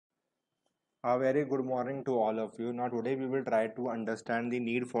A very good morning to all of you. Now today we will try to understand the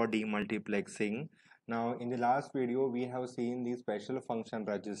need for demultiplexing. Now in the last video we have seen the special function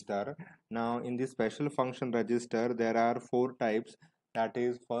register. Now in the special function register there are four types. That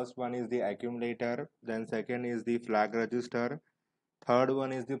is, first one is the accumulator, then second is the flag register, third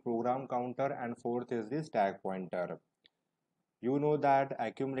one is the program counter, and fourth is the stack pointer. You know that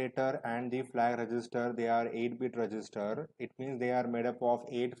accumulator and the flag register, they are 8-bit register. It means they are made up of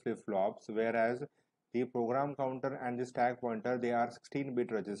 8 flip-flops, whereas the program counter and the stack pointer, they are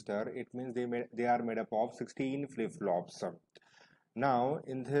 16-bit register. It means they are made up of 16 flip-flops. Now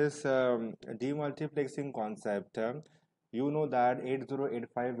in this demultiplexing concept, you know that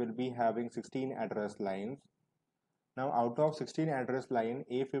 8085 will be having 16 address lines. Now out of 16 address line,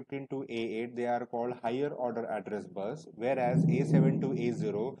 A15 to A8 they are called higher order address bus, whereas A7 to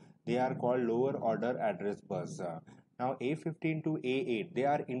A0 they are called lower order address bus. Now A15 to A8 they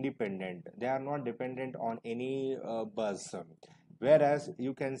are independent, they are not dependent on any bus. Whereas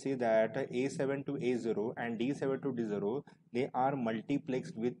you can see that A7 to A0 and D7 to D0 they are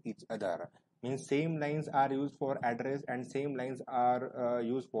multiplexed with each other. Means same lines are used for address and same lines are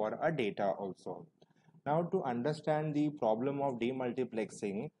used for a data also. Now to understand the problem of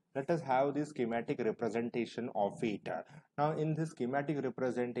demultiplexing, let us have the schematic representation of it. Now in this schematic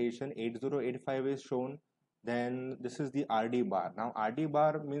representation, 8085 is shown. Then this is the RD bar. Now RD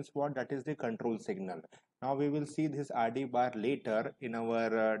bar means what? That is the control signal. Now we will see this RD bar later in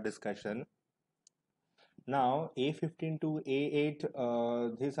our discussion. Now A15 to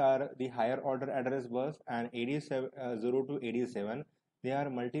A8, these are the higher order address bus, and 87 0 to 87 they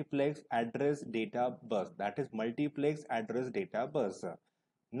are multiplex address data bus, that is multiplex address data bus.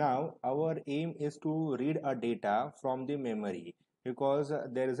 Now our aim is to read a data from the memory, because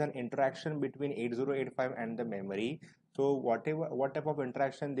there is an interaction between 8085 and the memory. So what type of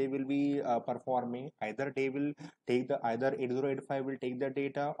interaction they will be performing, either they will take the either 8085 will take the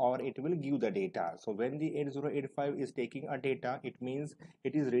data or it will give the data. So when the 8085 is taking a data, it means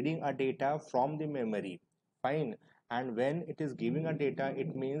it is reading a data from the memory. Fine. And when it is giving a data,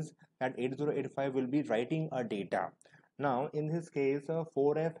 it means that 8085 will be writing a data. Now in this case,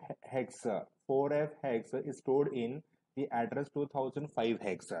 4F hex is stored in the address 2005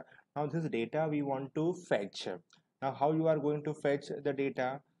 hex. Now this data we want to fetch. Now how you are going to fetch the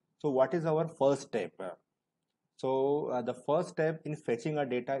data? So what is our first step? So the first step in fetching a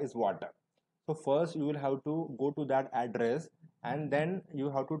data is what? So first you will have to go to that address, and then you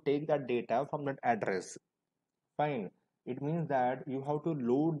have to take that data from that address. Fine. It means that you have to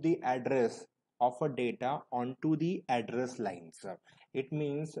load the address of a data onto the address lines. It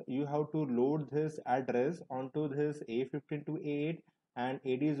means you have to load this address onto this A15 to A8 and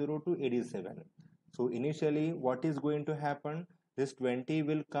 80 to 87. So initially what is going to happen? This 20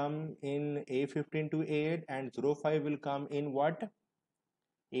 will come in A15 to A8 and 05 will come in what?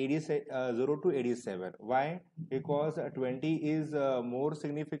 0 to 87. Why? Because 20 is more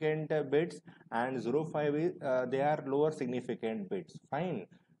significant bits, and 05 is they are lower significant bits. Fine.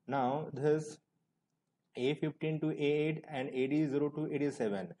 Now this A15 to A8 and 80 to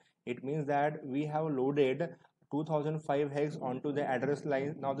 87, it means that we have loaded 2005 hex onto the address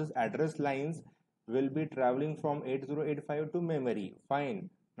line. Now this address lines will be traveling from 8085 to memory. Fine.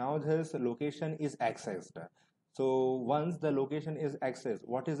 Now this location is accessed. So once the location is accessed,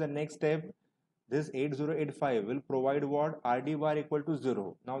 what is the next step? This 8085 will provide what? RD bar equal to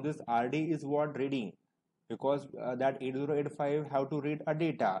 0. Now this RD is what? Reading, because that 8085 have to read a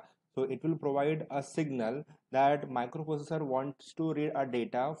data. So it will provide a signal that microprocessor wants to read a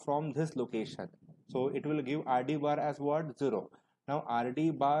data from this location. So it will give RD bar as what? 0. Now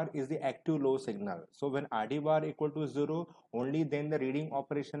RD bar is the active low signal. So when RD bar equal to 0, only then the reading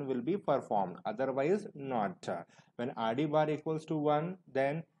operation will be performed, otherwise not. When RD bar equals to 1,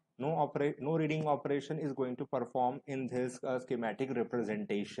 then no reading operation is going to perform in this schematic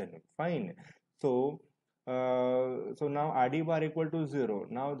representation. Fine. So now RD bar equal to 0.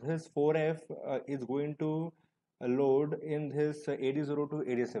 Now this 4F is going to load in this 80 to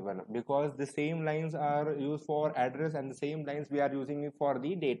 87, because the same lines are used for address and the same lines we are using it for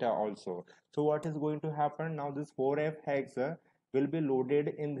the data also. So what is going to happen? Now this 4F hex will be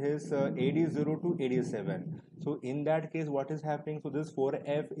loaded in this 80 to 87. So in that case, what is happening? So this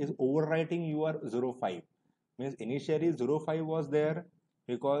 4F is overwriting your 05. Means initially 05 was there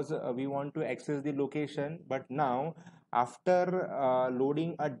because we want to access the location, but now after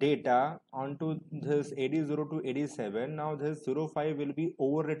loading a data onto this 80 to 87, now this 05 will be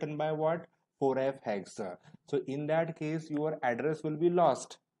overwritten by what? 4F hex. So in that case your address will be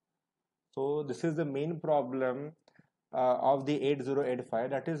lost. So this is the main problem of the 8085.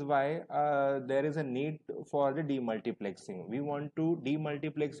 That is why there is a need for the demultiplexing. We want to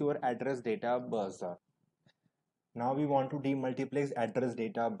demultiplex your address data bus. Now we want to demultiplex address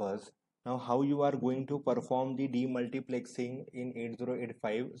data bus. Now how you are going to perform the demultiplexing in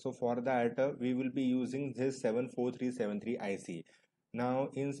 8085? So for that we will be using this 74373 IC. Now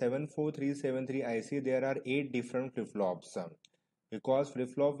in 74373 IC there are 8 different flip-flops. Because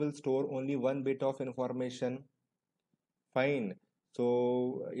flip-flop will store only one bit of information. Fine.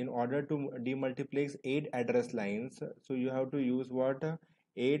 So in order to demultiplex 8 address lines, so you have to use what?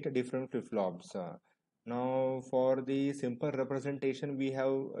 8 different flip-flops. Now for the simple representation, we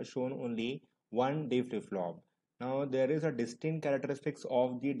have shown only one D flip-flop. Now there is a distinct characteristics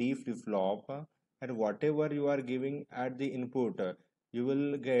of the D flip-flop, and whatever you are giving at the input, you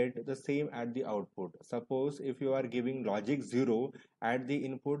will get the same at the output. Suppose if you are giving logic 0 at the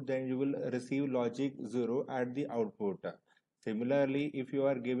input, then you will receive logic 0 at the output. Similarly, if you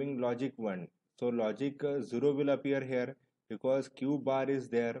are giving logic 1, so logic 0 will appear here because q bar is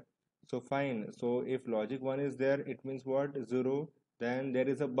there. So fine. So if logic 1 is there, it means what? 0. Then there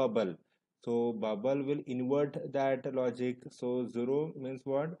is a bubble. So bubble will invert that logic. So 0 means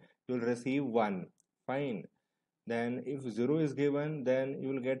what? You will receive 1. Fine. Then if 0 is given, then you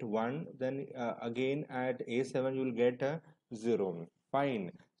will get 1. Then again at A7 you will get 0.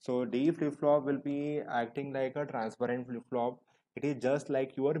 Fine. So D flip-flop will be acting like a transparent flip-flop. It is just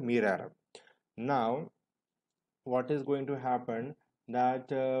like your mirror. Now what is going to happen, that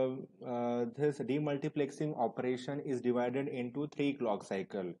this demultiplexing operation is divided into 3 clock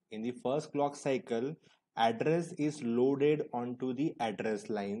cycle. In the first clock cycle, address is loaded onto the address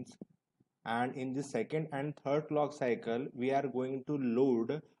lines, and in the second and third clock cycle we are going to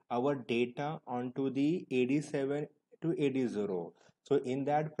load our data onto the AD7 to AD0. So in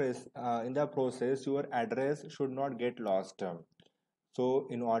that in the process your address should not get lost. So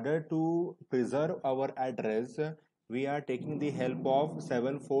in order to preserve our address, we are taking the help of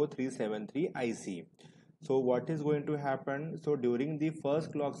 74373 IC. So what is going to happen? So during the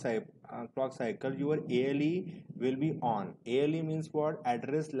first clock cycle, your ALE will be on. ALE means what?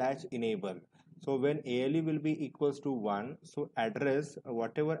 Address latch enable. So when ALE will be equals to 1, so address,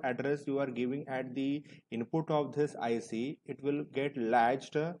 whatever address you are giving at the input of this IC, it will get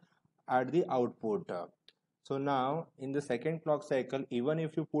latched at the output. So now in the second clock cycle, even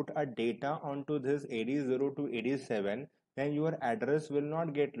if you put a data onto this AD0 to AD7, then your address will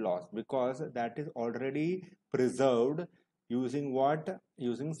not get lost because that is already preserved using what?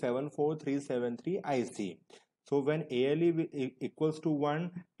 Using 74373 IC. So when ALE equals to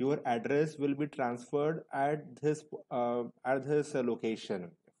 1, your address will be transferred at this location.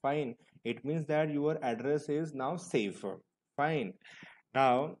 Fine. It means that your address is now safe. Fine.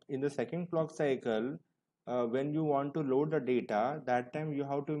 Now in the second clock cycle, when you want to load the data, that time you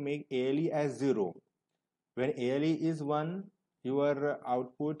have to make ALE as 0. When ALE is 1, your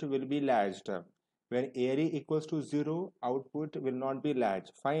output will be latched. When ALE equals to 0, output will not be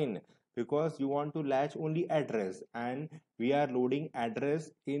latched. Fine, because you want to latch only address, and we are loading address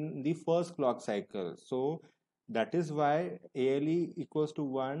in the first clock cycle. So that is why ALE equals to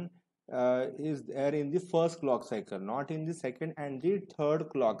 1 is there in the first clock cycle, not in the second and the third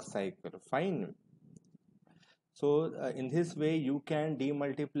clock cycle. Fine. So in this way you can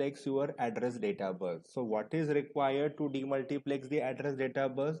demultiplex your address data bus. So what is required to demultiplex the address data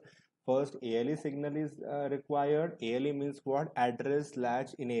bus? First, ALE signal is required. ALE means what? Address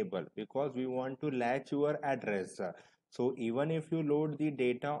latch enable, because we want to latch your address. So even if you load the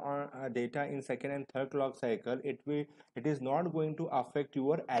data on data in second and third clock cycle, it is not going to affect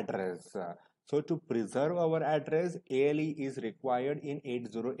your address. So to preserve our address, ALE is required in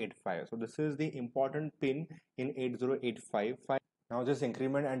 8085. So this is the important pin in 8085. Now this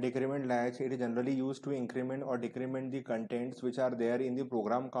increment and decrement latch, it is generally used to increment or decrement the contents which are there in the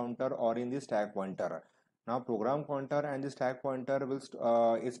program counter or in the stack pointer. Now program counter and the stack pointer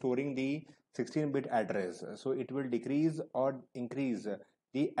is storing the 16-bit address. So it will decrease or increase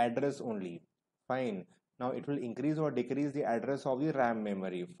the address only. Fine. Now it will increase or decrease the address of the RAM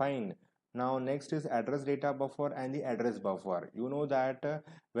memory. Fine. Now next is address data buffer and the address buffer. You know that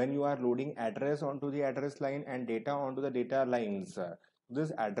when you are loading address onto the address line and data onto the data lines,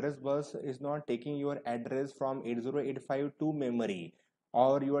 this address bus is not taking your address from 8085 to memory,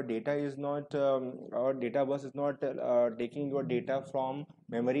 or your data is not or data bus is not taking your data from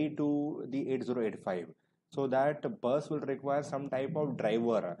memory to the 8085. So that bus will require some type of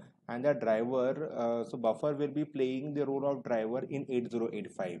driver, and that driver so buffer will be playing the role of driver in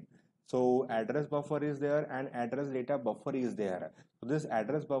 8085. So address buffer is there and address data buffer is there. So this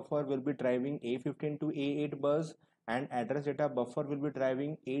address buffer will be driving A15 to A8 bus, and address data buffer will be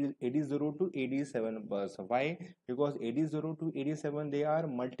driving AD0 to AD7 bus. Why? Because AD0 to AD7 they are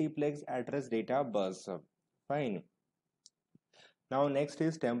multiplex address data bus. Fine. Now next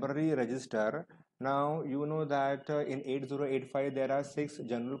is temporary register. Now you know that in 8085 there are 6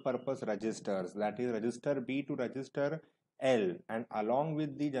 general purpose registers, that is register B to register L, and along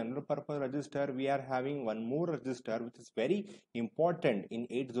with the general purpose register we are having one more register which is very important in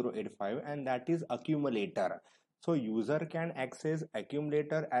 8085, and that is accumulator. So user can access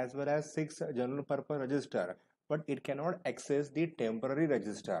accumulator as well as 6 general purpose register, but it cannot access the temporary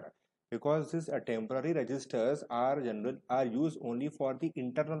register because these temporary registers are used only for the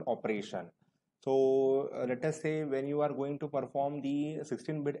internal operation. So let us say when you are going to perform the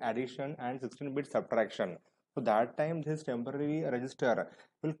 16-bit addition and 16-bit subtraction, so that time this temporary register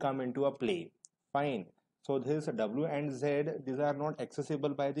will come into a play. Fine. So this W and Z, these are not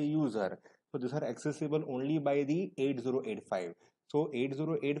accessible by the user, so these are accessible only by the 8085. So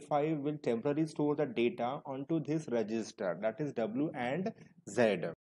 8085 will temporarily store the data onto this register, that is W and Z.